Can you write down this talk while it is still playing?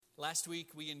Last week,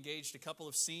 we engaged a couple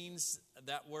of scenes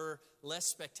that were less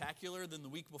spectacular than the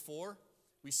week before.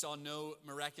 We saw no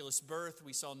miraculous birth.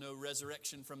 We saw no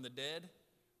resurrection from the dead.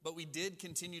 But we did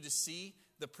continue to see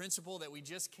the principle that we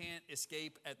just can't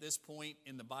escape at this point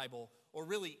in the Bible, or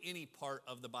really any part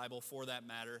of the Bible for that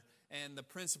matter. And the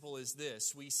principle is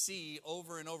this: we see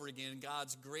over and over again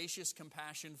God's gracious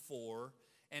compassion for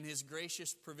and His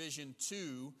gracious provision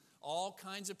to all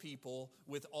kinds of people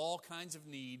with all kinds of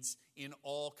needs in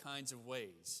all kinds of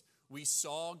ways. We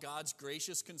saw God's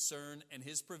gracious concern and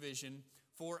His provision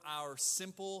for our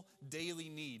simple daily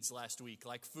needs last week,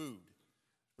 like food.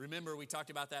 Remember, we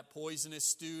talked about that poisonous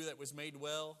stew that was made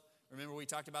well. Remember, we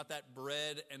talked about that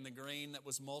bread and the grain that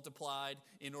was multiplied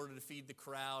in order to feed the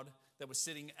crowd that was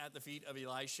sitting at the feet of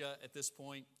Elisha at this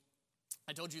point.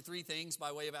 I told you three things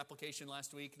by way of application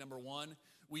last week. Number one,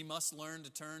 we must learn to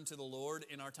turn to the Lord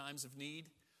in our times of need.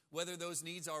 Whether those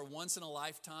needs are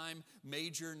once-in-a-lifetime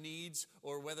major needs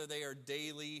or whether they are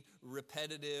daily,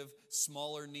 repetitive,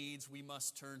 smaller needs, we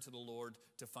must turn to the Lord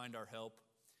to find our help.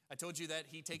 I told you that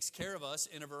He takes care of us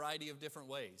in a variety of different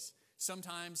ways.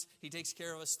 Sometimes He takes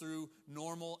care of us through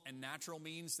normal and natural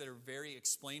means that are very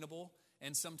explainable,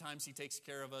 and sometimes He takes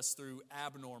care of us through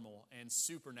abnormal and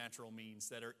supernatural means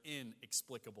that are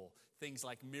inexplicable, things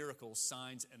like miracles,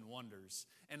 signs, and wonders.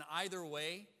 And either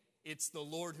way, it's the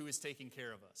Lord who is taking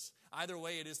care of us. Either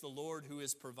way, it is the Lord who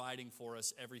is providing for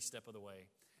us every step of the way.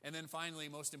 And then finally,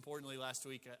 most importantly, last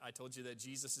week, I told you that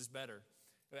Jesus is better.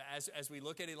 As we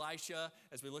look at Elisha,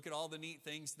 as we look at all the neat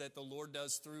things that the Lord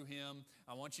does through him,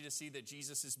 I want you to see that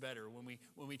Jesus is better.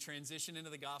 When we transition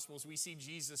into the Gospels, we see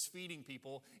Jesus feeding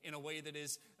people in a way that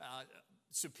is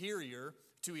superior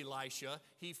to Elisha.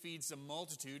 He feeds a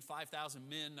multitude, 5,000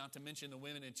 men, not to mention the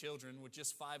women and children, with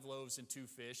just 5 loaves and 2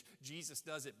 fish. Jesus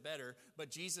does it better,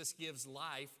 but Jesus gives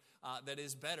life that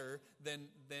is better than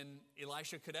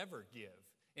Elisha could ever give.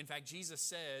 In fact, Jesus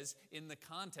says, in the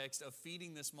context of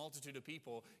feeding this multitude of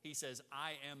people, He says,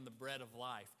 I am the bread of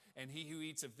life, and he who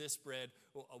eats of this bread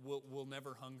will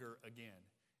never hunger again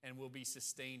and will be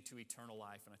sustained to eternal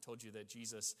life. And I told you that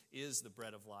Jesus is the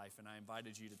bread of life, and I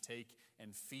invited you to take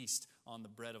and feast on the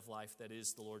bread of life that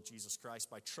is the Lord Jesus Christ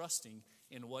by trusting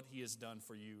in what He has done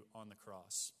for you on the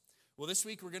cross. Well, this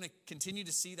week we're going to continue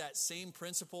to see that same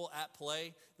principle at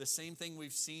play, the same thing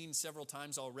we've seen several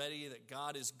times already, that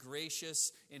God is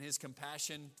gracious in His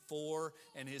compassion for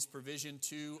and His provision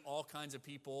to all kinds of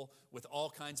people with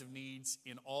all kinds of needs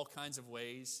in all kinds of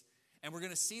ways. And we're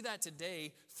going to see that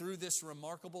today through this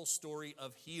remarkable story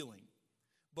of healing.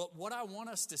 But what I want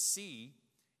us to see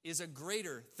is a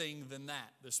greater thing than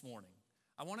that this morning.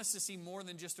 I want us to see more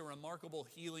than just a remarkable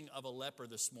healing of a leper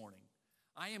this morning.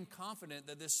 I am confident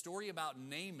that this story about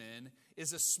Naaman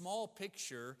is a small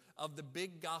picture of the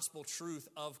big gospel truth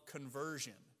of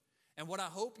conversion. And what I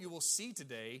hope you will see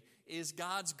today is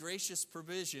God's gracious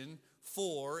provision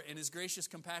for and His gracious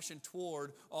compassion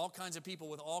toward all kinds of people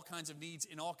with all kinds of needs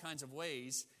in all kinds of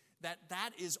ways,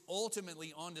 that is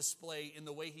ultimately on display in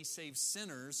the way He saves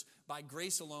sinners by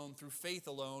grace alone, through faith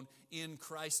alone, in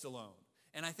Christ alone.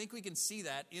 And I think we can see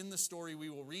that in the story we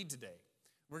will read today.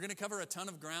 We're going to cover a ton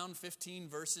of ground, 15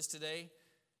 verses today,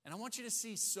 and I want you to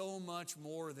see so much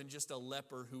more than just a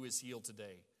leper who is healed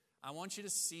today. I want you to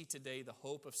see today the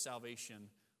hope of salvation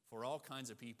for all kinds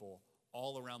of people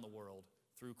all around the world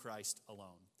through Christ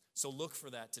alone. So look for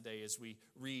that today as we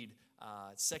read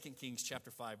 2 Kings chapter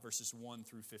 5, verses 1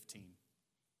 through 15.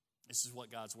 This is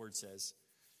what God's word says.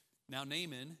 Now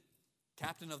Naaman,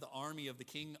 captain of the army of the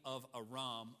king of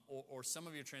Aram, or some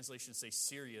of your translations say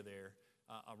Syria there,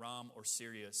 Aram or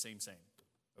Syria, same,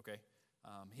 okay?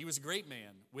 He was a great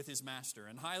man with his master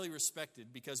and highly respected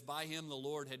because by him the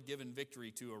Lord had given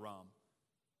victory to Aram.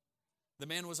 The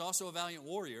man was also a valiant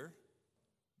warrior,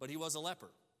 but he was a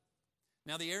leper.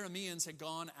 Now the Arameans had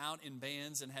gone out in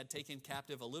bands and had taken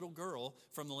captive a little girl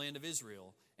from the land of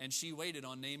Israel, and she waited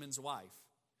on Naaman's wife.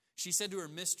 She said to her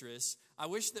mistress, I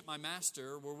wish that my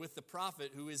master were with the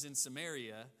prophet who is in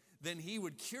Samaria, then he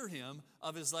would cure him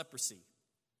of his leprosy.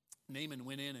 Naaman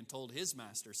went in and told his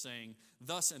master, saying,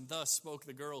 Thus and thus spoke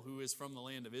the girl who is from the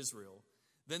land of Israel.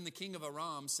 Then the king of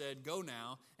Aram said, Go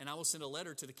now, and I will send a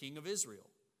letter to the king of Israel.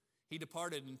 He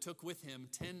departed and took with him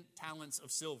 10 talents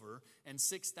of silver and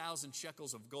 6,000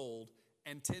 shekels of gold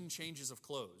and 10 changes of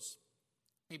clothes.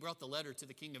 He brought the letter to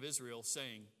the king of Israel,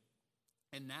 saying,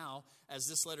 And now, as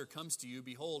this letter comes to you,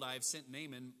 behold, I have sent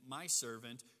Naaman, my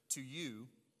servant, to you,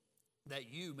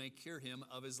 that you may cure him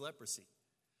of his leprosy.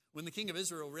 When the king of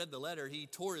Israel read the letter, he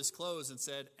tore his clothes and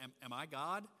said, Am I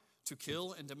God to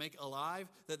kill and to make alive,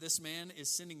 that this man is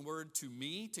sending word to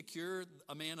me to cure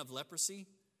a man of leprosy?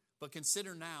 But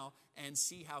consider now and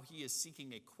see how he is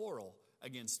seeking a quarrel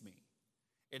against me.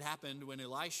 It happened when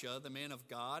Elisha, the man of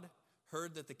God,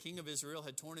 heard that the king of Israel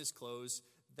had torn his clothes,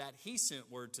 that he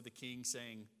sent word to the king,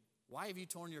 saying, Why have you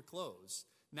torn your clothes?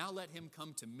 Now let him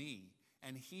come to me,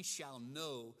 and he shall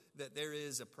know that there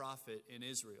is a prophet in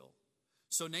Israel.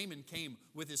 So Naaman came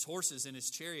with his horses and his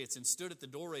chariots and stood at the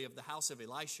doorway of the house of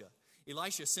Elisha.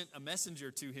 Elisha sent a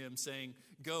messenger to him, saying,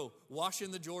 Go, wash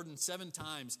in the Jordan 7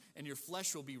 times, and your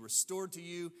flesh will be restored to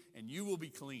you, and you will be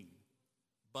clean.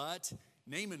 But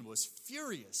Naaman was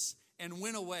furious and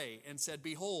went away and said,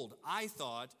 Behold, I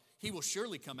thought he will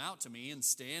surely come out to me and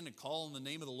stand and call on the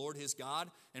name of the Lord his God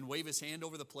and wave his hand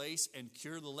over the place and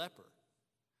cure the leper.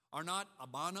 Are not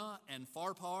Abana and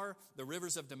Pharpar, the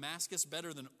rivers of Damascus,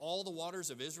 better than all the waters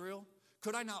of Israel?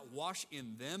 Could I not wash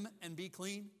in them and be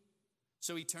clean?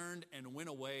 So he turned and went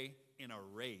away in a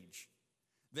rage.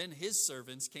 Then his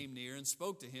servants came near and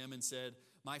spoke to him and said,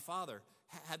 My father,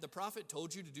 had the prophet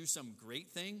told you to do some great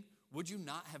thing? Would you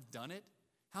not have done it?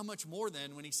 How much more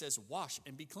then when he says, Wash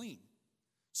and be clean?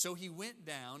 So he went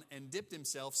down and dipped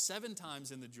himself 7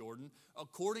 times in the Jordan,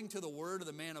 according to the word of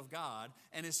the man of God,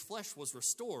 and his flesh was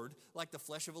restored like the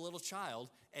flesh of a little child,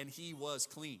 and he was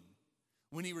clean.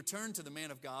 When he returned to the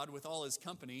man of God with all his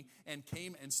company and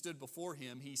came and stood before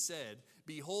him, he said,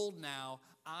 Behold now,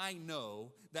 I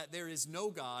know that there is no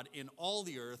God in all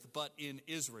the earth but in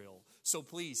Israel. So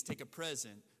please take a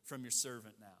present from your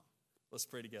servant now. Let's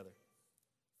pray together.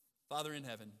 Father in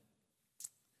heaven,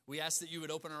 we ask that you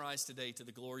would open our eyes today to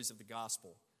the glories of the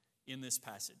gospel in this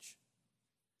passage.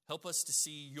 Help us to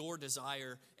see your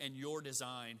desire and your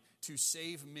design to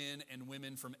save men and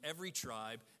women from every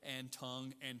tribe and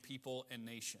tongue and people and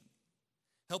nation.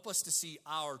 Help us to see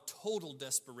our total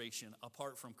desperation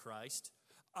apart from Christ,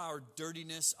 our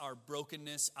dirtiness, our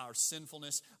brokenness, our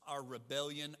sinfulness, our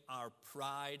rebellion, our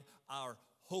pride, our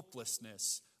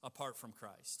hopelessness apart from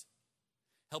Christ.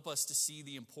 Help us to see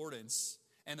the importance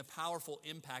and the powerful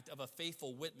impact of a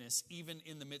faithful witness even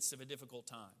in the midst of a difficult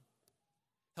time.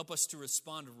 Help us to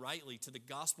respond rightly to the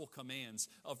gospel commands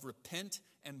of repent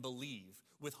and believe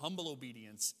with humble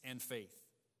obedience and faith.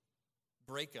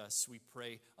 Break us, we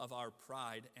pray, of our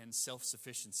pride and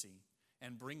self-sufficiency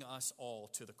and bring us all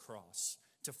to the cross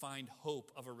to find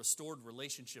hope of a restored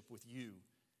relationship with you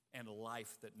and a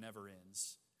life that never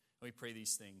ends. And we pray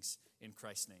these things in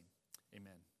Christ's name.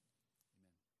 Amen.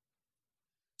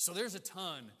 So there's a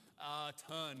ton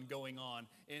going on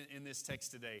in this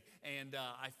text today. And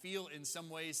I feel in some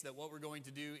ways that what we're going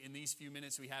to do in these few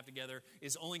minutes we have together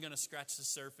is only going to scratch the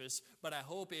surface. But I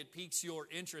hope it piques your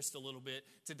interest a little bit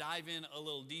to dive in a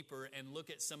little deeper and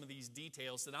look at some of these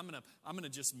details that I'm gonna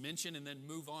just mention and then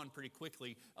move on pretty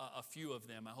quickly, a few of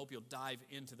them. I hope you'll dive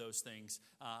into those things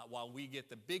while we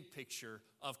get the big picture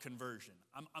of conversion.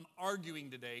 I'm arguing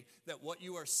today that what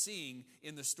you are seeing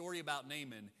in the story about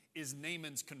Naaman is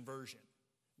Naaman's conversion.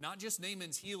 Not just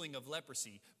Naaman's healing of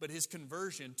leprosy, but his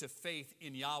conversion to faith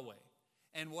in Yahweh.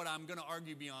 And what I'm going to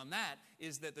argue beyond that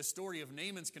is that the story of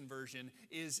Naaman's conversion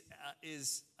is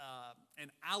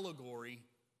an allegory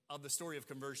of the story of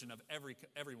conversion of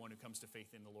everyone who comes to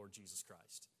faith in the Lord Jesus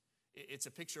Christ. It's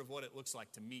a picture of what it looks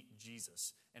like to meet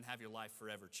Jesus and have your life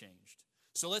forever changed.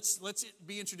 So let's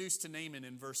be introduced to Naaman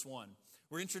in verse 1.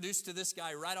 We're introduced to this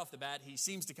guy right off the bat. He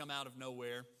seems to come out of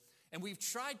nowhere. And we've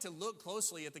tried to look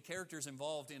closely at the characters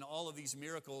involved in all of these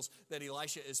miracles that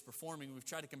Elisha is performing. We've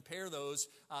tried to compare those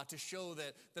to show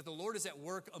that the Lord is at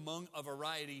work among a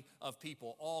variety of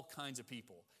people, all kinds of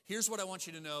people. Here's what I want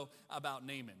you to know about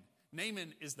Naaman.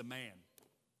 Naaman is the man.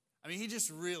 I mean, he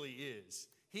just really is.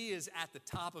 He is at the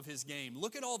top of his game.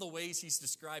 Look at all the ways he's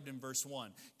described in verse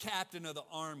 1. Captain of the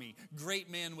army, great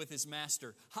man with his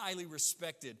master, highly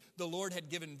respected. The Lord had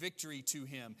given victory to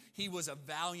him. He was a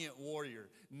valiant warrior.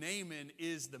 Naaman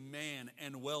is the man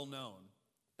and well known.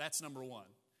 That's number 1.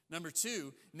 Number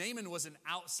 2, Naaman was an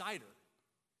outsider.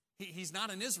 He's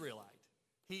not an Israelite.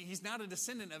 He's not a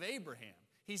descendant of Abraham.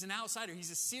 He's an outsider.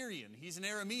 He's a Syrian. He's an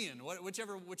Aramean.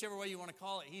 Whichever way you want to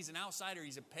call it. He's an outsider.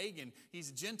 He's a pagan.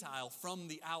 He's a Gentile from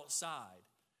the outside.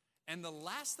 And the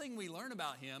last thing we learn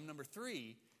about him, number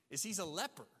 3, is he's a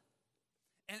leper.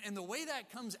 And the way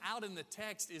that comes out in the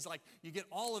text is like you get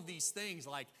all of these things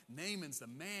like Naaman's the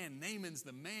man, Naaman's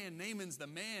the man, Naaman's the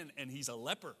man, and he's a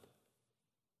leper.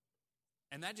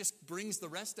 And that just brings the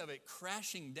rest of it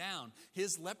crashing down.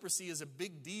 His leprosy is a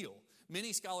big deal.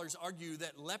 Many scholars argue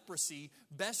that leprosy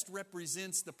best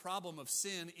represents the problem of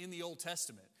sin in the Old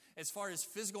Testament. As far as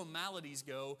physical maladies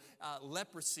go,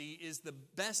 leprosy is the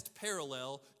best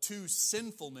parallel to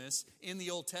sinfulness in the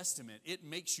Old Testament. It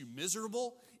makes you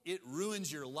miserable. It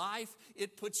ruins your life.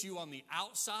 It puts you on the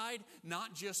outside,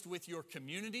 not just with your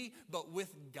community, but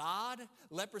with God.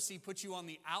 Leprosy puts you on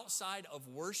the outside of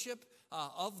worship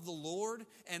of the Lord,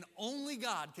 and only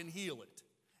God can heal it.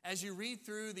 As you read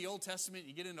through the Old Testament,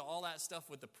 you get into all that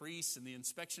stuff with the priests and the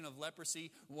inspection of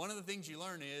leprosy. One of the things you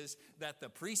learn is that the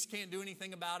priests can't do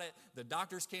anything about it. The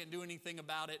doctors can't do anything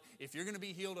about it. If you're going to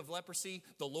be healed of leprosy,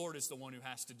 the Lord is the one who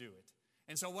has to do it.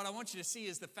 And so what I want you to see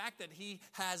is the fact that he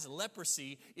has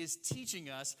leprosy is teaching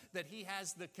us that he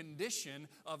has the condition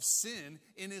of sin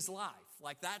in his life.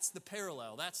 Like that's the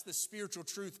parallel. That's the spiritual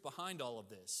truth behind all of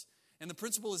this. And the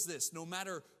principle is this: no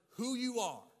matter who you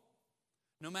are,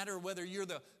 no matter whether you're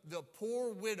the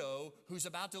poor widow who's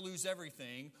about to lose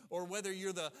everything, or whether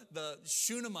you're the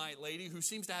Shunammite lady who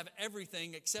seems to have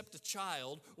everything except a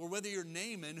child, or whether you're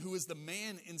Naaman, who is the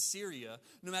man in Syria,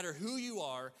 no matter who you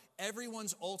are,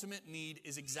 everyone's ultimate need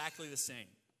is exactly the same.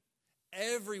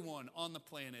 Everyone on the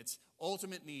planet's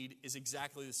ultimate need is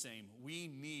exactly the same. We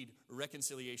need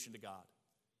reconciliation to God.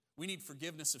 We need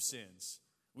forgiveness of sins.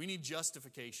 We need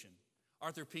justification.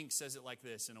 Arthur Pink says it like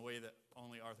this in a way that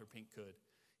only Arthur Pink could.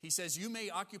 He says, you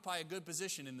may occupy a good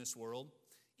position in this world,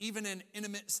 even an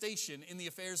intimate station in the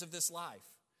affairs of this life.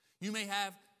 You may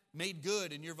have made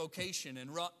good in your vocation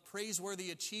and wrought praiseworthy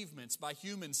achievements by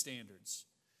human standards.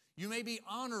 You may be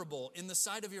honorable in the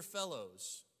sight of your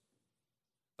fellows.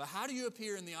 But how do you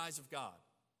appear in the eyes of God?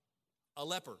 A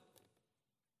leper.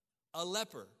 A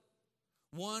leper.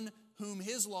 One whom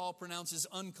his law pronounces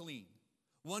unclean.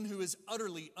 One who is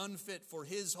utterly unfit for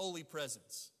his holy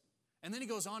presence. And then he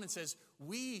goes on and says,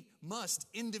 we must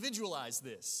individualize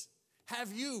this.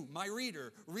 Have you, my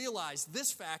reader, realized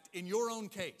this fact in your own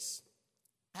case?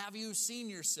 Have you seen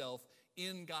yourself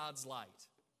in God's light?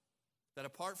 That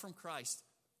apart from Christ,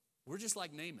 we're just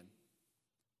like Naaman,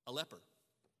 a leper,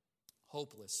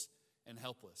 hopeless and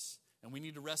helpless. And we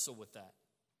need to wrestle with that.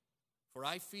 For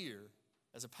I fear,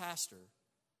 as a pastor,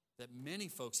 that many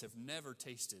folks have never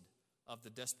tasted of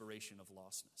the desperation of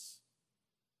lostness.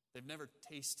 They've never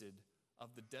tasted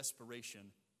of the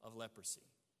desperation of leprosy.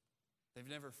 They've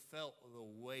never felt the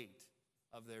weight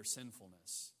of their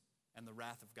sinfulness and the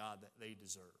wrath of God that they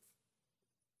deserve.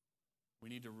 We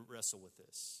need to wrestle with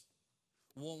this.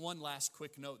 One last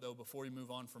quick note, though, before we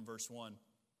move on from verse 1.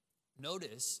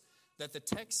 Notice that the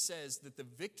text says that the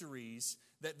victories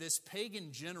that this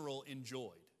pagan general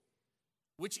enjoyed,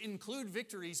 which include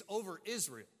victories over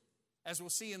Israel, as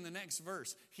we'll see in the next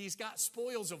verse, he's got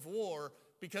spoils of war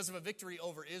because of a victory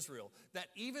over Israel. That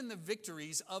even the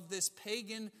victories of this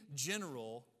pagan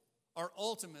general are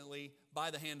ultimately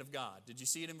by the hand of God. Did you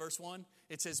see it in verse 1?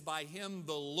 It says, by him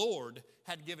the Lord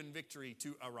had given victory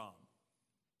to Aram.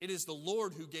 It is the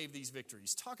Lord who gave these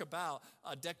victories. Talk about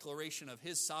a declaration of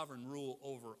his sovereign rule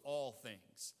over all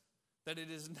things. That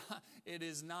it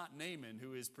is not Naaman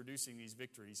who is producing these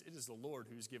victories. It is the Lord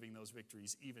who's giving those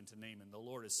victories even to Naaman. The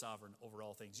Lord is sovereign over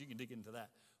all things. You can dig into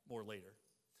that more later.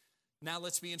 Now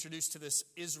let's be introduced to this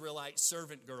Israelite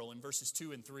servant girl in verses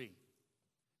 2 and 3.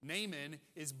 Naaman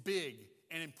is big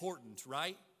and important,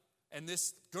 right? And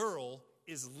this girl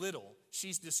is little.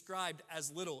 She's described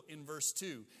as little in verse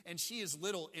 2. And she is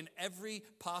little in every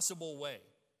possible way.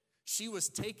 She was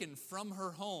taken from her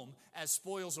home as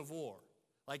spoils of war.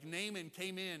 Like Naaman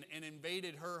came in and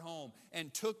invaded her home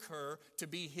and took her to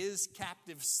be his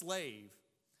captive slave.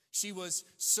 She was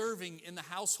serving in the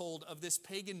household of this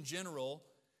pagan general,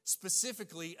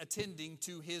 specifically attending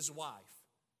to his wife.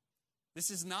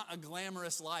 This is not a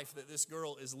glamorous life that this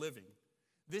girl is living.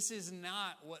 This is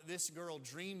not what this girl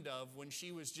dreamed of when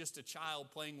she was just a child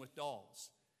playing with dolls.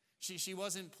 She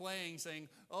wasn't playing saying,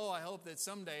 oh, I hope that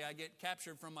someday I get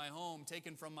captured from my home,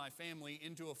 taken from my family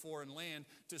into a foreign land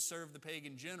to serve the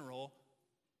pagan general's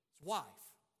wife.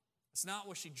 It's not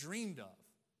what she dreamed of.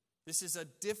 This is a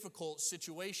difficult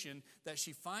situation that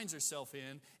she finds herself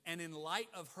in. And in light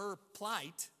of her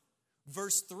plight,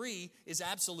 verse 3 is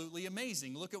absolutely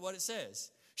amazing. Look at what it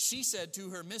says. She said to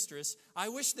her mistress, I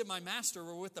wish that my master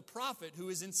were with the prophet who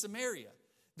is in Samaria.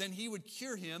 Then he would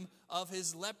cure him of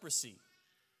his leprosy.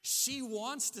 She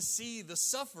wants to see the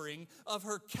suffering of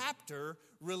her captor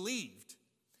relieved.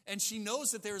 And she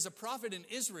knows that there is a prophet in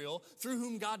Israel through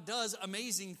whom God does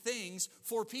amazing things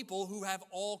for people who have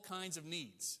all kinds of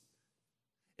needs.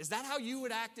 Is that how you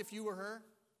would act if you were her?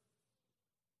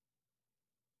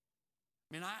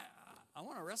 I mean, I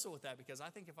want to wrestle with that because I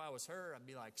think if I was her, I'd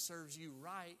be like, serves you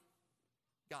right.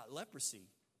 Got leprosy.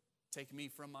 Take me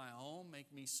from my home,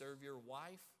 make me serve your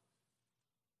wife.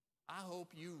 I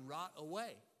hope you rot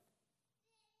away.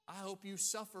 I hope you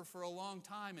suffer for a long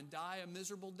time and die a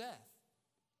miserable death.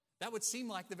 That would seem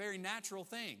like the very natural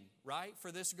thing, right,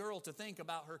 for this girl to think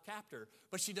about her captor.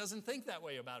 But she doesn't think that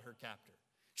way about her captor.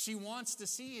 She wants to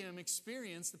see him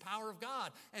experience the power of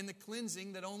God and the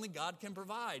cleansing that only God can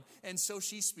provide. And so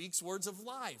she speaks words of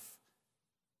life.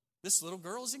 This little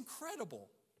girl is incredible.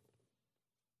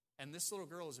 And this little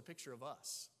girl is a picture of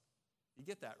us. You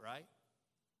get that, right?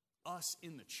 Us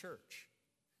in the church.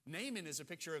 Naaman is a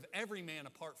picture of every man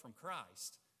apart from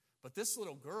Christ. But this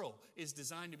little girl is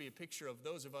designed to be a picture of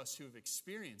those of us who have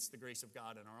experienced the grace of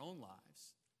God in our own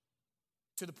lives.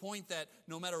 To the point that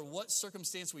no matter what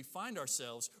circumstance we find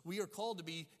ourselves, we are called to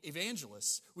be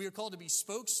evangelists. We are called to be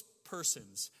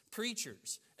spokespersons,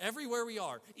 preachers, everywhere we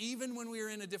are, even when we are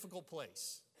in a difficult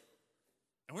place.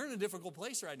 And we're in a difficult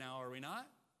place right now, are we not?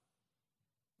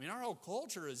 I mean, our whole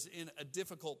culture is in a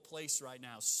difficult place right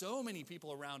now. So many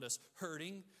people around us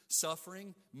hurting,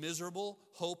 suffering, miserable,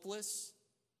 hopeless.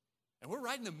 And we're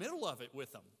right in the middle of it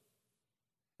with them.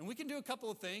 And we can do a couple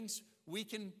of things. We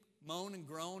can moan and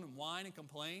groan and whine and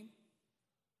complain.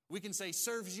 We can say,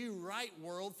 serves you right,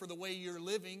 world, for the way you're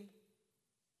living.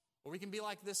 Or we can be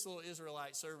like this little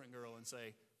Israelite servant girl and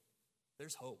say,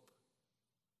 there's hope.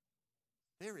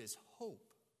 There is hope.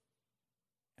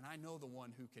 And I know the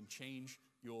one who can change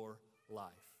your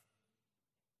life.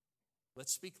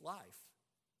 Let's speak life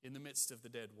in the midst of the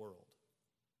dead world.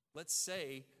 Let's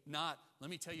say not, let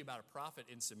me tell you about a prophet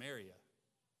in Samaria.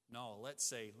 No, let's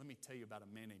say, let me tell you about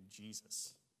a man named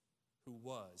Jesus, who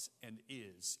was and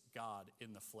is God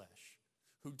in the flesh,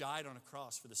 who died on a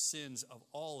cross for the sins of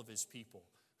all of his people,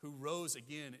 who rose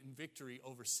again in victory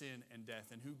over sin and death,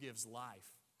 and who gives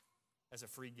life as a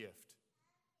free gift,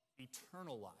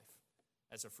 eternal life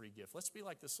as a free gift. Let's be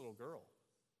like this little girl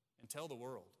and tell the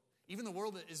world, even the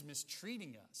world that is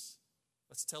mistreating us,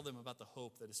 let's tell them about the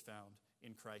hope that is found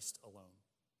in Christ alone.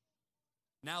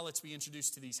 Now let's be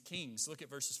introduced to these kings. Look at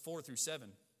verses 4 through 7.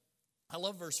 I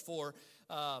love verse 4.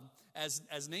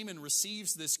 As Naaman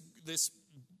receives this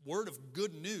word of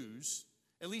good news,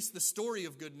 at least the story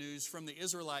of good news from the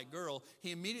Israelite girl,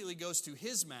 he immediately goes to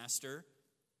his master.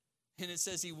 And it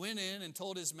says he went in and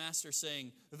told his master,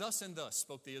 saying, thus and thus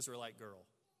spoke the Israelite girl.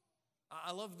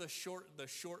 I love the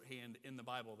shorthand in the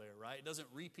Bible there, right? It doesn't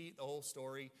repeat the whole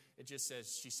story. It just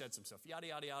says she said some stuff. Yada,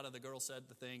 yada, yada. The girl said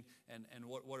the thing. And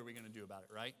what are we going to do about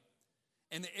it, right?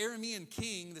 And the Aramean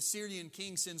king, the Syrian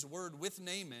king, sends word with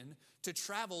Naaman to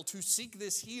travel to seek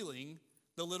this healing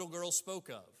the little girl spoke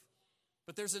of.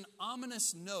 But there's an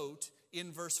ominous note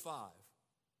in verse 5.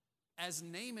 As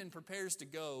Naaman prepares to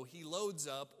go, he loads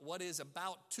up what is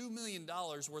about $2 million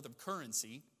worth of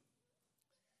currency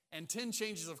and 10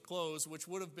 changes of clothes, which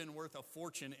would have been worth a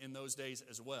fortune in those days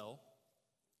as well.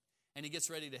 And he gets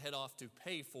ready to head off to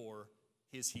pay for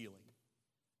his healing.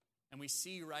 And we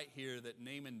see right here that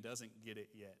Naaman doesn't get it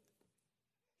yet.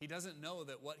 He doesn't know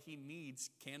that what he needs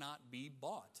cannot be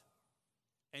bought.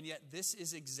 And yet this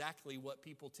is exactly what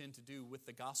people tend to do with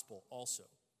the gospel also.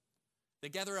 They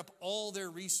gather up all their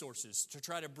resources to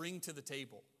try to bring to the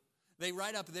table. They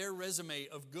write up their resume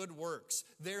of good works,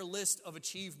 their list of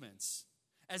achievements,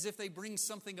 as if they bring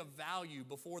something of value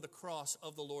before the cross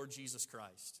of the Lord Jesus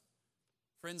Christ.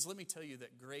 Friends, let me tell you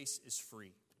that grace is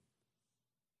free.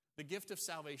 The gift of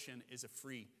salvation is a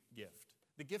free gift.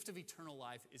 The gift of eternal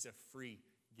life is a free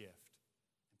gift.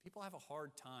 And people have a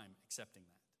hard time accepting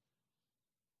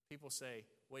that. People say,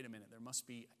 wait a minute, there must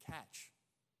be a catch.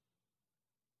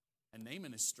 And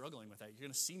Naaman is struggling with that. You're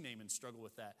going to see Naaman struggle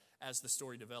with that as the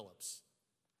story develops.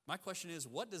 My question is,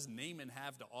 what does Naaman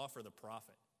have to offer the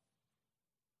prophet?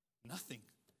 Nothing.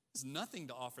 There's nothing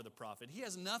to offer the prophet. He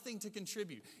has nothing to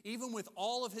contribute. Even with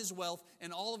all of his wealth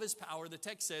and all of his power, the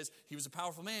text says he was a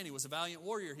powerful man. He was a valiant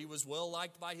warrior. He was well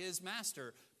liked by his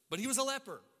master. But he was a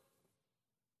leper.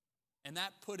 And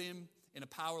that put him in a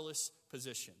powerless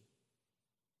position.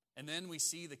 And then we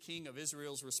see the king of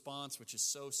Israel's response, which is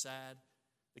so sad.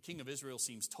 The king of Israel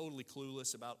seems totally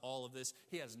clueless about all of this.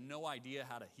 He has no idea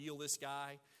how to heal this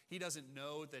guy. He doesn't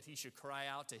know that he should cry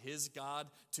out to his God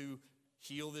to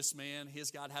heal this man.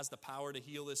 His God has the power to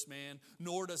heal this man.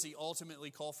 Nor does he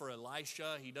ultimately call for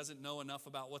Elisha. He doesn't know enough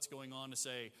about what's going on to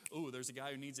say, oh, there's a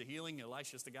guy who needs a healing.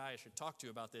 Elisha's the guy I should talk to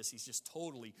about this. He's just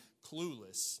totally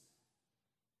clueless.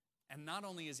 And not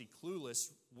only is he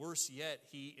clueless, worse yet,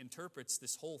 he interprets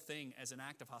this whole thing as an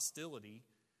act of hostility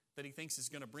that he thinks is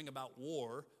going to bring about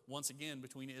war, once again,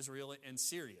 between Israel and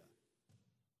Syria.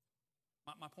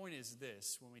 My point is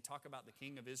this: when we talk about the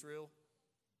king of Israel,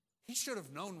 he should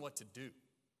have known what to do.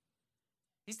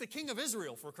 He's the king of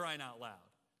Israel, for crying out loud.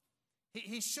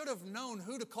 He should have known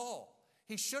who to call.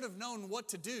 He should have known what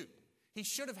to do. He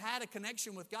should have had a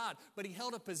connection with God, but he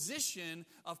held a position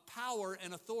of power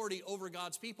and authority over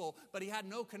God's people, but he had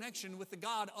no connection with the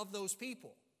God of those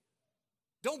people.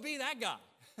 Don't be that guy.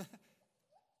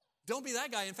 Don't be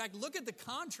that guy. In fact, look at the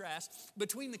contrast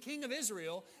between the king of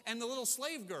Israel and the little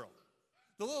slave girl.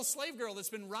 The little slave girl that's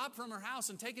been robbed from her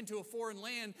house and taken to a foreign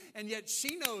land, and yet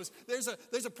she knows there's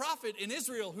a prophet in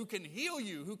Israel who can heal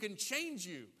you, who can change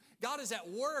you. God is at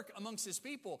work amongst his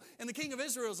people. And the king of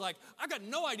Israel is like, I got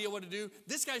no idea what to do.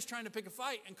 This guy's trying to pick a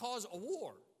fight and cause a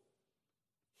war.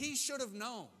 He should have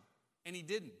known, and he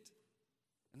didn't.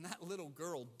 And that little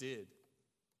girl did.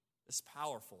 It's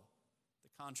powerful,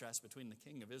 the contrast between the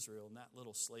king of Israel and that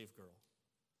little slave girl.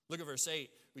 Look at verse 8.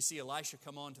 We see Elisha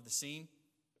come onto the scene.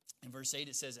 In verse 8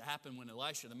 it says, it happened when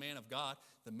Elisha, the man of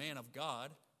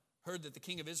God, heard that the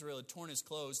king of Israel had torn his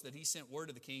clothes, that he sent word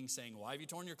to the king saying, why have you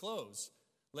torn your clothes?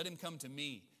 Let him come to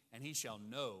me, and he shall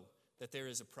know that there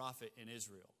is a prophet in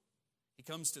Israel. He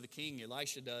comes to the king,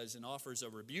 Elisha does, and offers a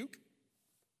rebuke.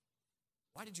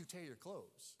 Why did you tear your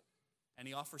clothes? And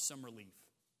he offers some relief.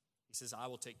 He says, I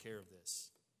will take care of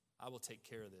this. I will take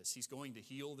care of this. He's going to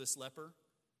heal this leper.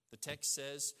 The text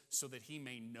says, so that he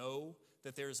may know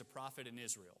that there is a prophet in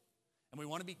Israel. And we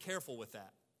want to be careful with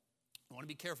that. We want to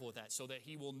be careful with that so that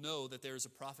he will know that there is a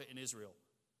prophet in Israel.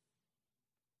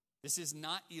 This is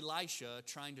not Elisha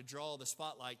trying to draw the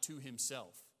spotlight to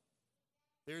himself.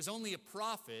 There is only a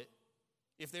prophet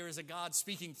if there is a God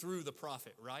speaking through the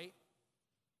prophet, right?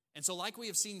 And so like we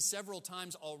have seen several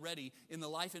times already in the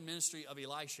life and ministry of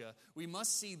Elisha, we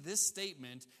must see this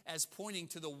statement as pointing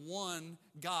to the one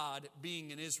God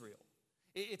being in Israel.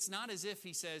 It's not as if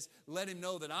he says, let him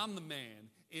know that I'm the man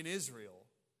in Israel.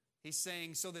 He's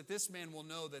saying so that this man will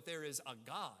know that there is a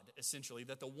God, essentially,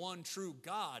 that the one true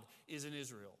God is in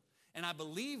Israel. And I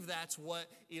believe that's what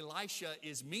Elisha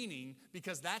is meaning,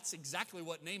 because that's exactly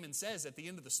what Naaman says at the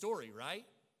end of the story, right?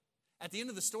 At the end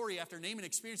of the story, after Naaman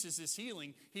experiences this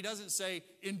healing, he doesn't say,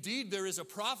 indeed, there is a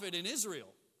prophet in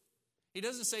Israel. He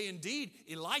doesn't say, indeed,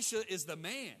 Elisha is the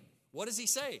man. What does he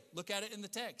say? Look at it in the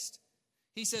text.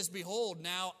 He says, behold,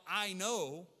 now I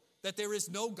know that there is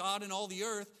no God in all the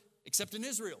earth except in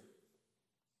Israel.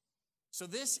 So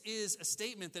this is a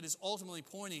statement that is ultimately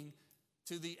pointing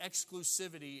to the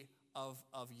exclusivity of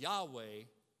Yahweh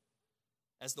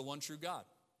as the one true God.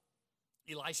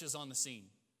 Elisha's on the scene.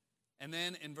 And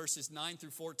then in verses 9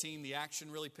 through 14, the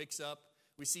action really picks up.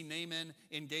 We see Naaman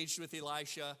engaged with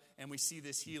Elisha, and we see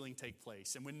this healing take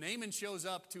place. And when Naaman shows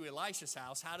up to Elisha's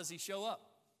house, how does he show up?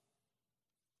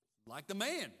 Like the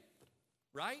man,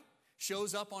 right?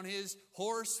 Shows up on his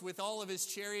horse with all of his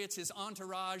chariots, his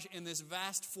entourage, and this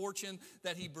vast fortune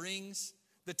that he brings.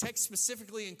 The text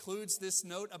specifically includes this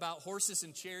note about horses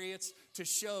and chariots to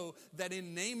show that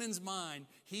in Naaman's mind,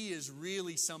 he is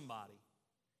really somebody.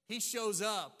 He shows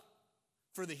up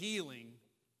for the healing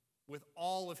with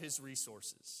all of his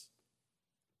resources.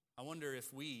 I wonder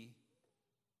if we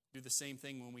do the same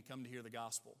thing when we come to hear the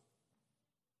gospel.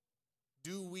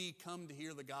 Do we come to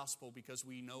hear the gospel because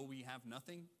we know we have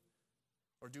nothing?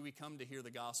 Or do we come to hear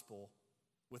the gospel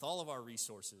with all of our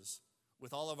resources,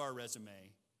 with all of our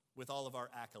resume, with all of our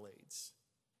accolades?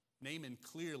 Naaman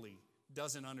clearly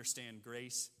doesn't understand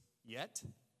grace yet,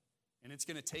 and it's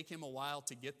going to take him a while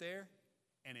to get there,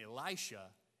 and Elisha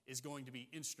is going to be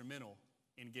instrumental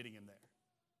in getting him there.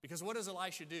 Because what does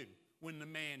Elisha do when the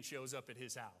man shows up at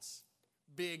his house?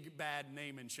 Big, bad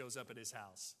Naaman shows up at his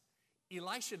house.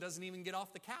 Elisha doesn't even get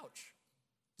off the couch.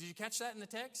 Did you catch that in the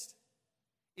text?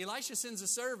 Elisha sends a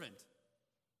servant.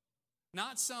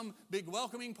 Not some big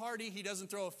welcoming party. He doesn't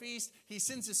throw a feast. He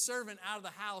sends his servant out of the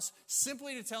house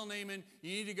simply to tell Naaman,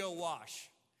 you need to go wash.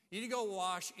 You need to go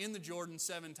wash in the Jordan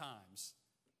 7 times.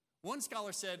 One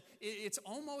scholar said it's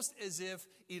almost as if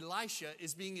Elisha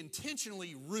is being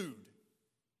intentionally rude.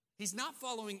 He's not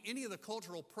following any of the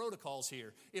cultural protocols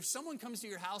here. If someone comes to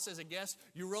your house as a guest,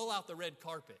 you roll out the red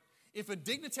carpet. If a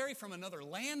dignitary from another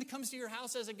land comes to your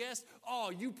house as a guest,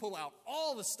 you pull out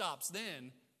all the stops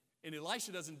then. And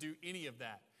Elisha doesn't do any of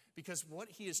that, because what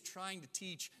he is trying to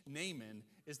teach Naaman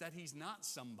is that he's not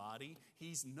somebody,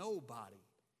 he's nobody.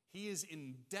 He is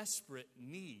in desperate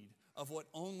need of what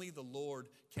only the Lord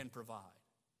can provide.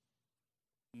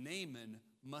 Naaman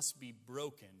must be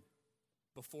broken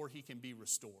before he can be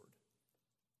restored.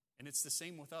 And it's the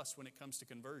same with us when it comes to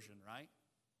conversion, right?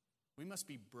 We must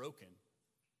be broken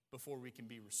before we can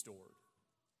be restored.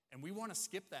 And we want to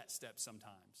skip that step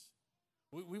sometimes.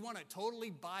 We want to totally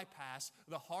bypass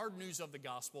the hard news of the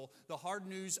gospel, the hard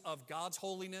news of God's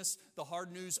holiness, the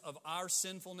hard news of our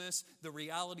sinfulness, the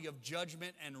reality of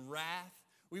judgment and wrath.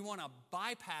 We want to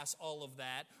bypass all of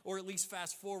that, or at least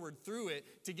fast forward through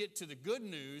it to get to the good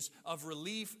news of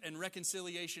relief and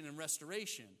reconciliation and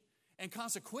restoration. And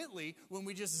consequently, when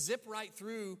we just zip right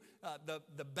through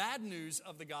the bad news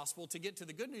of the gospel to get to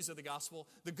the good news of the gospel,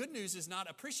 the good news is not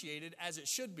appreciated as it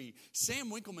should be. Sam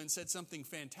Winkleman said something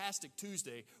fantastic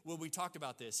Tuesday when we talked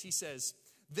about this. He says,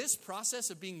 this process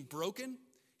of being broken,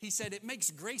 he said, it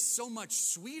makes grace so much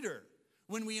sweeter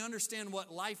when we understand what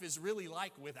life is really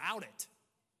like without it.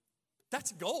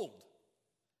 That's gold.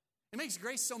 It makes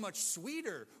grace so much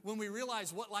sweeter when we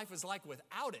realize what life is like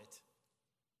without it.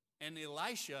 And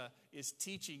Elisha is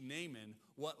teaching Naaman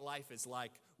what life is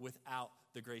like without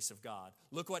the grace of God.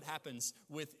 Look what happens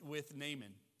with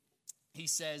Naaman. He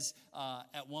says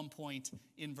at one point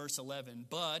in verse 11,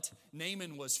 but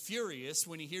Naaman was furious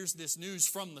when he hears this news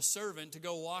from the servant to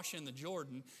go wash in the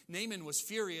Jordan. Naaman was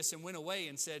furious and went away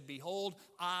and said, behold,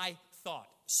 I thought.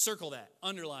 Circle that,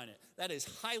 underline it. That is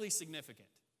highly significant.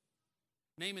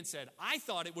 Naaman said, I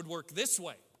thought it would work this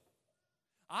way.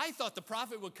 I thought the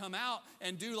prophet would come out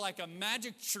and do like a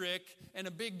magic trick and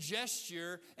a big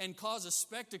gesture and cause a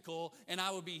spectacle and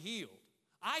I would be healed.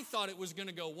 I thought it was going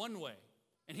to go one way.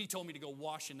 And he told me to go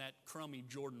wash in that crummy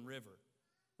Jordan River.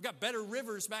 We've got better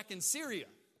rivers back in Syria.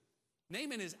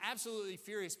 Naaman is absolutely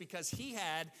furious because he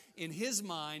had in his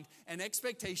mind an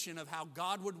expectation of how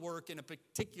God would work in a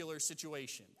particular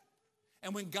situation.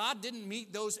 And when God didn't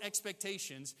meet those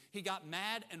expectations, he got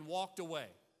mad and walked away.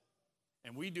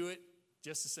 And we do it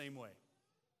just the same way.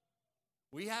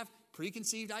 We have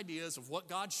preconceived ideas of what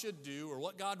God should do or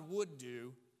what God would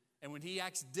do. And when he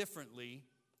acts differently,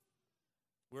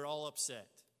 we're all upset.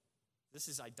 This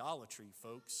is idolatry,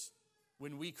 folks,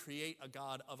 when we create a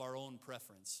God of our own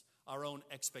preference, our own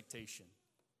expectation.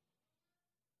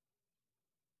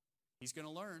 He's going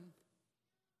to learn.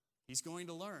 He's going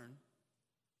to learn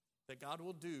that God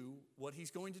will do what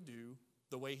he's going to do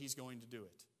the way he's going to do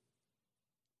it.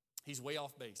 He's way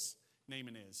off base,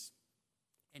 Naaman is.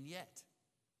 And yet,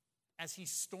 as he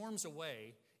storms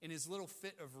away in his little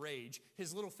fit of rage,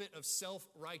 his little fit of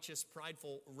self-righteous,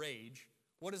 prideful rage,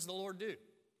 what does the Lord do?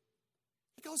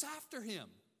 He goes after him.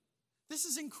 This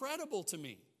is incredible to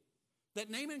me. That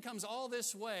Naaman comes all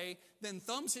this way, then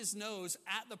thumbs his nose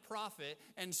at the prophet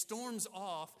and storms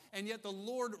off, and yet the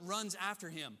Lord runs after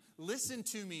him. Listen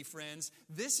to me, friends.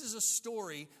 This is a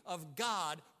story of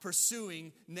God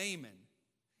pursuing Naaman.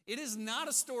 It is not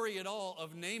a story at all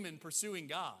of Naaman pursuing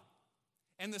God.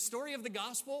 And the story of the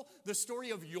gospel, the story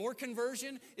of your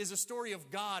conversion, is a story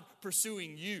of God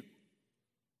pursuing you.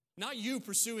 Not you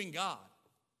pursuing God.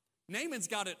 Naaman's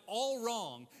got it all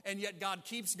wrong, and yet God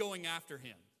keeps going after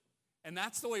him. And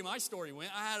that's the way my story went.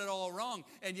 I had it all wrong,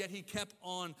 and yet he kept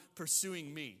on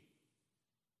pursuing me.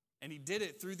 And he did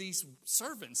it through these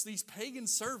servants, these pagan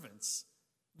servants.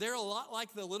 They're a lot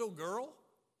like the little girl.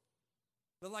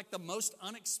 They're like the most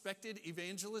unexpected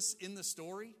evangelists in the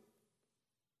story.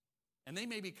 And they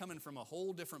may be coming from a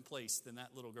whole different place than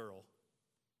that little girl.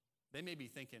 They may be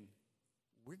thinking,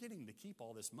 we're getting to keep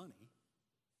all this money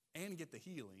and get the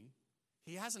healing.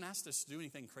 He hasn't asked us to do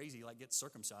anything crazy like get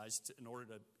circumcised in order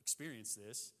to experience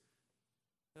this.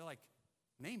 They're like,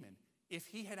 Naaman, if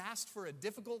he had asked for a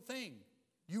difficult thing,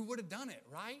 you would have done it,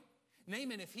 right?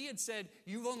 Naaman, if he had said,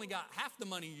 you've only got half the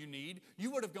money you need, you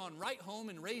would have gone right home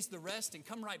and raised the rest and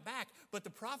come right back. But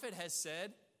the prophet has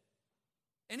said,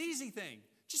 an easy thing,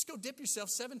 just go dip yourself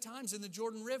 7 times in the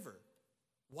Jordan River.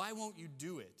 Why won't you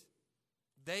do it?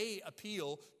 They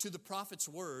appeal to the prophet's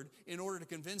word in order to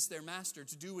convince their master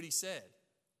to do what he said.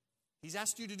 He's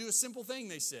asked you to do a simple thing,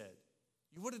 they said.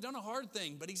 You would have done a hard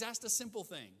thing, but he's asked a simple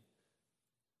thing.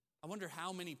 I wonder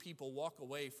how many people walk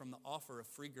away from the offer of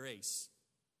free grace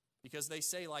because they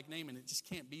say, like Naaman, it just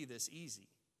can't be this easy.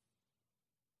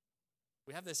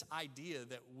 We have this idea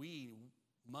that we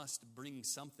must bring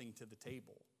something to the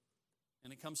table,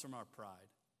 and it comes from our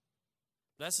pride.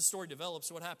 But as the story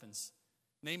develops, what happens?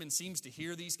 Naaman seems to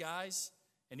hear these guys,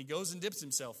 and he goes and dips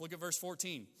himself. Look at verse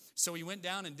 14. So he went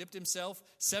down and dipped himself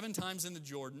 7 times in the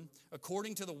Jordan,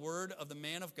 according to the word of the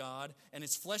man of God, and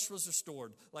his flesh was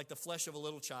restored like the flesh of a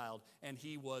little child, and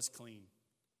he was clean.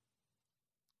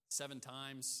 7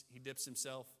 times he dips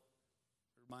himself.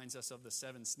 Reminds us of the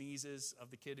 7 sneezes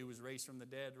of the kid who was raised from the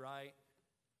dead, right?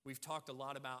 We've talked a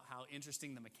lot about how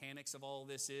interesting the mechanics of all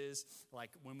this is.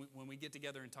 Like when we get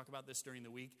together and talk about this during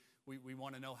the week, we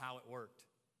want to know how it worked.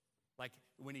 Like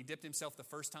when he dipped himself the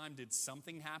first time, did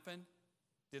something happen?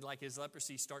 Did like his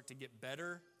leprosy start to get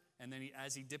better? And then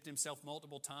as he dipped himself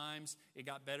multiple times, it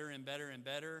got better and better and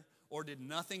better? Or did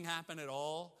nothing happen at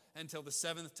all until the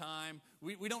 7th time?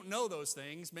 We don't know those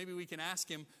things. Maybe we can ask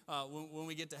him when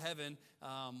we get to heaven.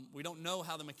 We don't know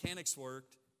how the mechanics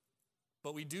worked.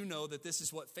 But we do know that this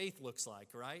is what faith looks like,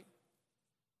 right?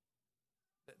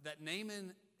 That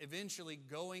Naaman eventually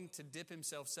going to dip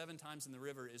himself 7 times in the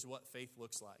river is what faith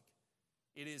looks like.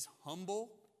 It is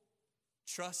humble,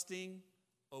 trusting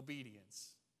obedience.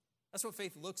 That's what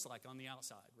faith looks like on the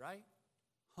outside, right?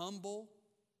 Humble,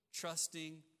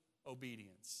 trusting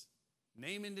obedience.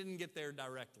 Naaman didn't get there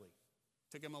directly.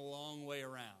 Took him a long way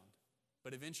around.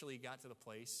 But eventually he got to the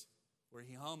place where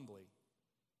he humbly,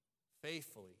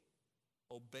 faithfully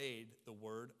obeyed the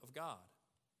word of God.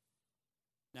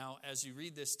 Now, as you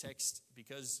read this text,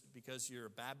 because you're a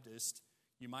Baptist,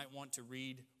 you might want to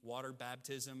read water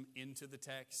baptism into the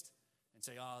text and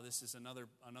say, this is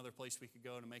another place we could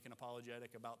go to make an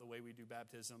apologetic about the way we do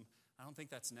baptism. I don't think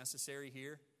that's necessary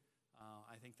here.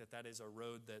 I think that is a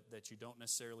road that you don't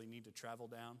necessarily need to travel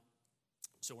down,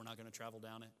 so we're not going to travel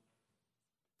down it.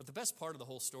 But the best part of the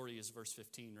whole story is verse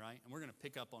 15, right? And we're going to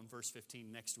pick up on verse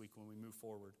 15 next week when we move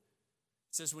forward.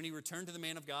 It says, when he returned to the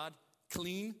man of God,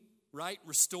 clean, right,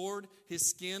 restored his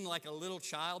skin like a little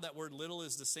child. That word little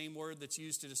is the same word that's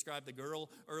used to describe the girl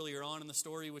earlier on in the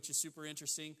story, which is super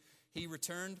interesting. He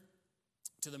returned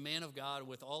to the man of God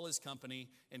with all his company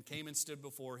and came and stood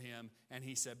before him. And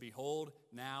he said, behold,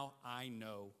 now I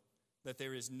know that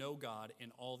there is no God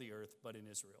in all the earth but in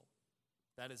Israel.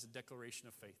 That is a declaration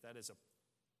of faith. That is a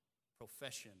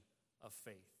profession of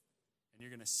faith. And you're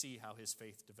going to see how his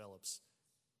faith develops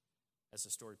as the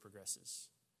story progresses.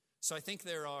 So I think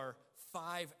there are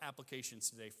 5 applications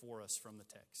today for us from the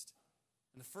text.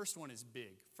 And the first one is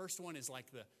big. First one is like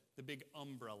the big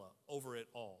umbrella over it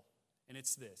all. And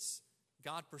it's this: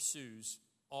 God pursues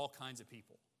all kinds of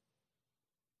people.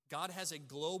 God has a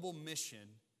global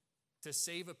mission to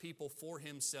save a people for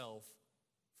himself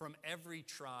from every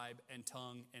tribe and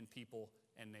tongue and people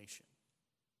and nation.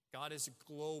 God is a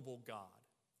global God.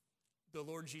 The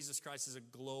Lord Jesus Christ is a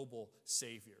global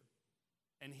Savior.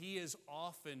 And he is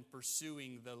often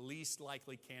pursuing the least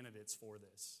likely candidates for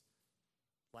this,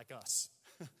 like us,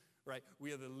 right?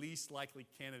 We are the least likely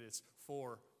candidates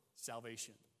for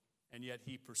salvation, and yet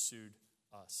he pursued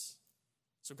us.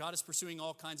 So God is pursuing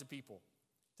all kinds of people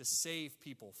to save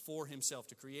people for himself,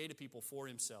 to create a people for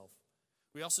himself.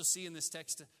 We also see in this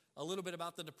text a little bit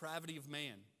about the depravity of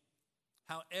man,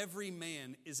 how every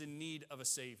man is in need of a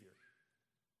Savior.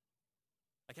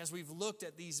 Like as we've looked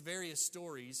at these various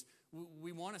stories,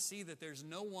 we want to see that there's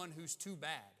no one who's too bad.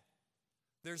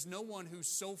 There's no one who's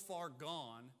so far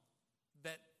gone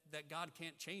that God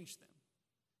can't change them.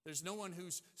 There's no one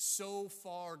who's so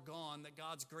far gone that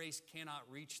God's grace cannot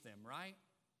reach them, right?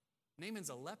 Naaman's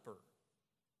a leper.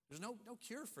 There's no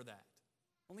cure for that.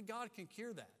 Only God can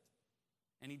cure that.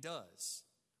 And he does.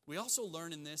 We also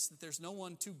learn in this that there's no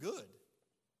one too good,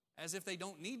 as if they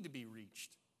don't need to be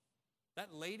reached.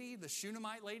 That lady, the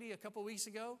Shunammite lady a couple weeks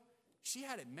ago, she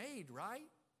had it made, right?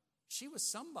 She was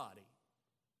somebody.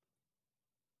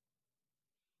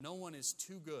 No one is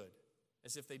too good,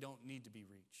 as if they don't need to be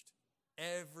reached.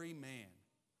 Every man,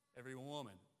 every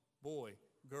woman, boy,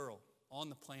 girl on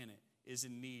the planet is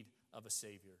in need of a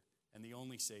Savior. And the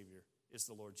only Savior is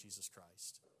the Lord Jesus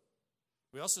Christ.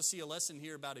 We also see a lesson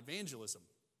here about evangelism.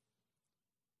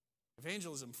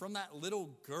 Evangelism from that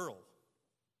little girl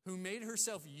who made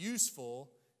herself useful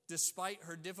despite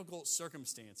her difficult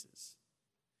circumstances.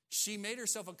 She made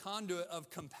herself a conduit of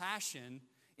compassion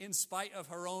in spite of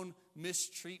her own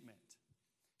mistreatment.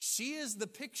 She is the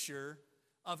picture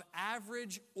of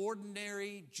average,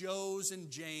 ordinary Joes and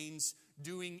Janes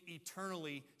doing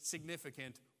eternally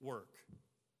significant work.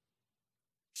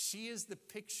 She is the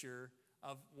picture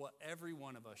of what every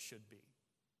one of us should be.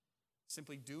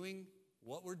 Simply doing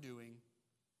what we're doing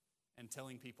and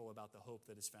telling people about the hope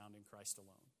that is found in Christ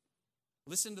alone.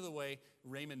 Listen to the way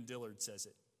Raymond Dillard says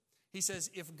it. He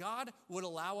says, if God would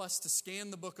allow us to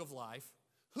scan the book of life,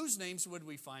 whose names would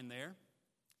we find there?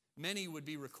 Many would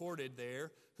be recorded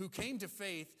there who came to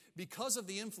faith because of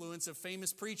the influence of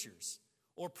famous preachers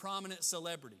or prominent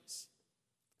celebrities.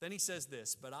 Then he says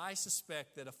this, but I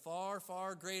suspect that a far,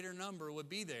 far greater number would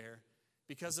be there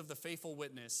because of the faithful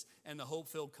witness and the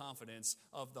hope-filled confidence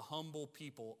of the humble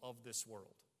people of this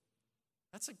world.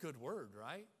 That's a good word,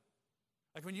 right?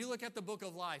 Like when you look at the book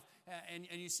of life and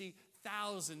you see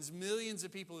thousands, millions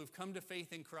of people who've come to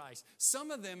faith in Christ.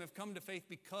 Some of them have come to faith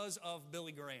because of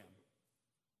Billy Graham.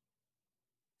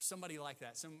 Somebody like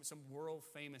that, some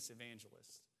world-famous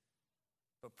evangelist.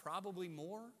 But probably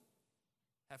more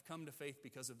have come to faith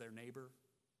because of their neighbor,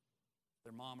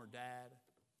 their mom or dad,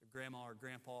 their grandma or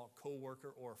grandpa,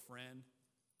 co-worker or a friend.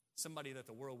 Somebody that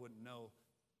the world wouldn't know,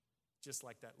 just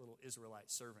like that little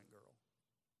Israelite servant girl.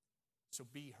 So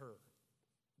be her.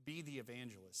 Be the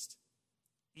evangelist.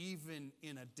 even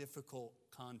in a difficult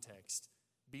context,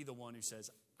 be the one who says,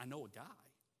 I know a guy.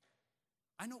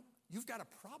 I know you've got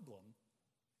a problem,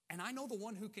 and I know the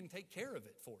one who can take care of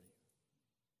it for you.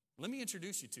 Let me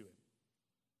introduce you to him.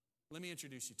 Let me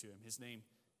introduce you to him. His name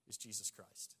is Jesus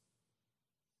Christ.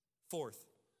 Fourth,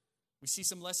 we see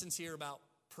some lessons here about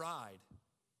pride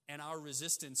and our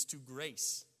resistance to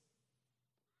grace.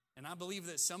 And I believe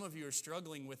that some of you are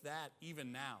struggling with that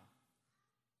even now.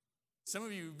 Some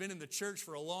of you who've been in the church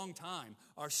for a long time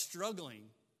are struggling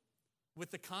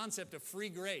with the concept of free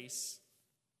grace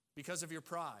because of your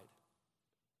pride.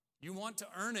 You want to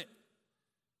earn it,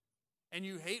 and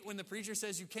you hate when the preacher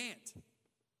says you can't.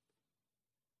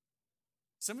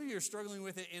 Some of you are struggling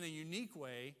with it in a unique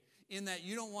way, in that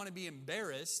you don't want to be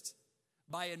embarrassed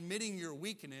by admitting your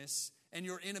weakness and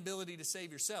your inability to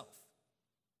save yourself.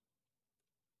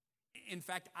 In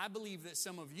fact, I believe that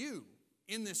some of you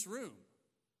in this room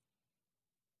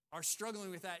are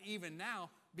struggling with that even now,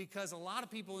 because a lot of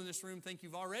people in this room think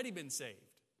you've already been saved.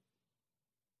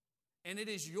 And it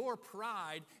is your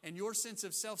pride and your sense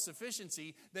of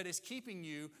self-sufficiency that is keeping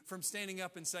you from standing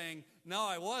up and saying, no,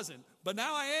 I wasn't, but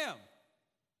now I am.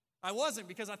 I wasn't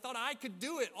because I thought I could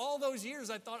do it. All those years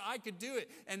I thought I could do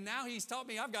it. And now he's taught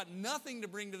me I've got nothing to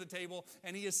bring to the table,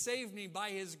 and he has saved me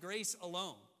by his grace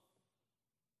alone.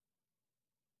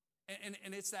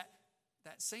 And it's that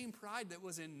same pride that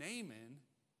was in Naaman,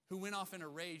 who went off in a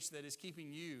rage, that is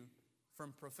keeping you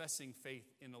from professing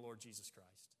faith in the Lord Jesus Christ.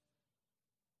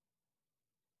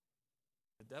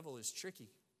 The devil is tricky.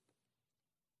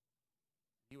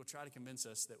 He will try to convince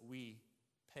us that we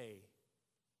pay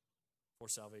for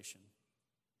salvation.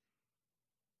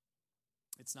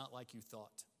 It's not like you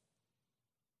thought.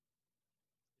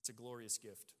 It's a glorious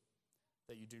gift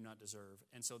that you do not deserve.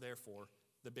 And so therefore,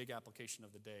 the big application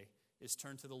of the day is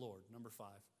turn to the Lord. Number 5,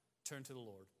 turn to the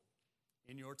Lord.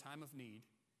 In your time of need,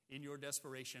 in your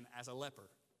desperation as a leper,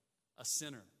 a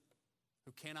sinner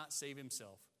who cannot save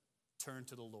himself, turn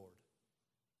to the Lord.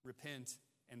 Repent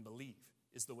and believe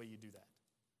is the way you do that.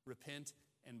 Repent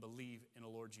and believe in the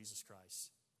Lord Jesus Christ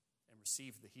and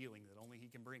receive the healing that only he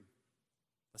can bring.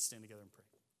 Let's stand together and pray.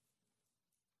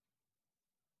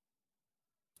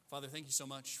 Father, thank you so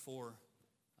much for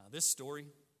this story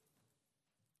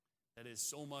that is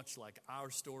so much like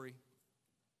our story.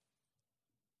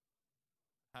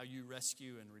 How you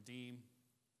rescue and redeem,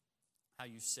 how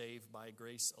you save by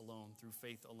grace alone, through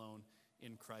faith alone,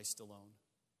 in Christ alone.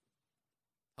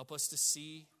 Help us to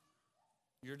see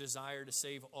your desire to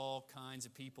save all kinds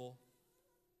of people.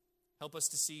 Help us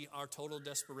to see our total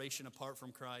desperation apart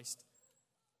from Christ.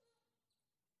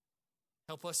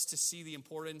 Help us to see the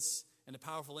importance and the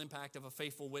powerful impact of a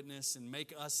faithful witness and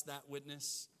make us that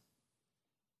witness.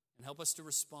 And help us to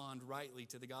respond rightly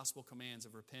to the gospel commands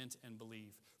of repent and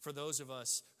believe. For those of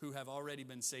us who have already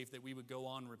been saved, that we would go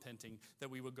on repenting,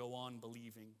 that we would go on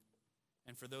believing.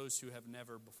 And for those who have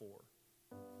never before,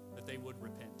 that they would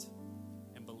repent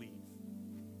and believe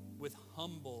with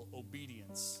humble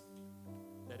obedience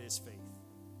that is faith.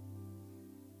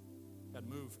 God,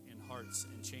 move in hearts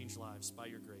and change lives by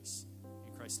your grace.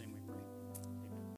 In Christ's name we pray.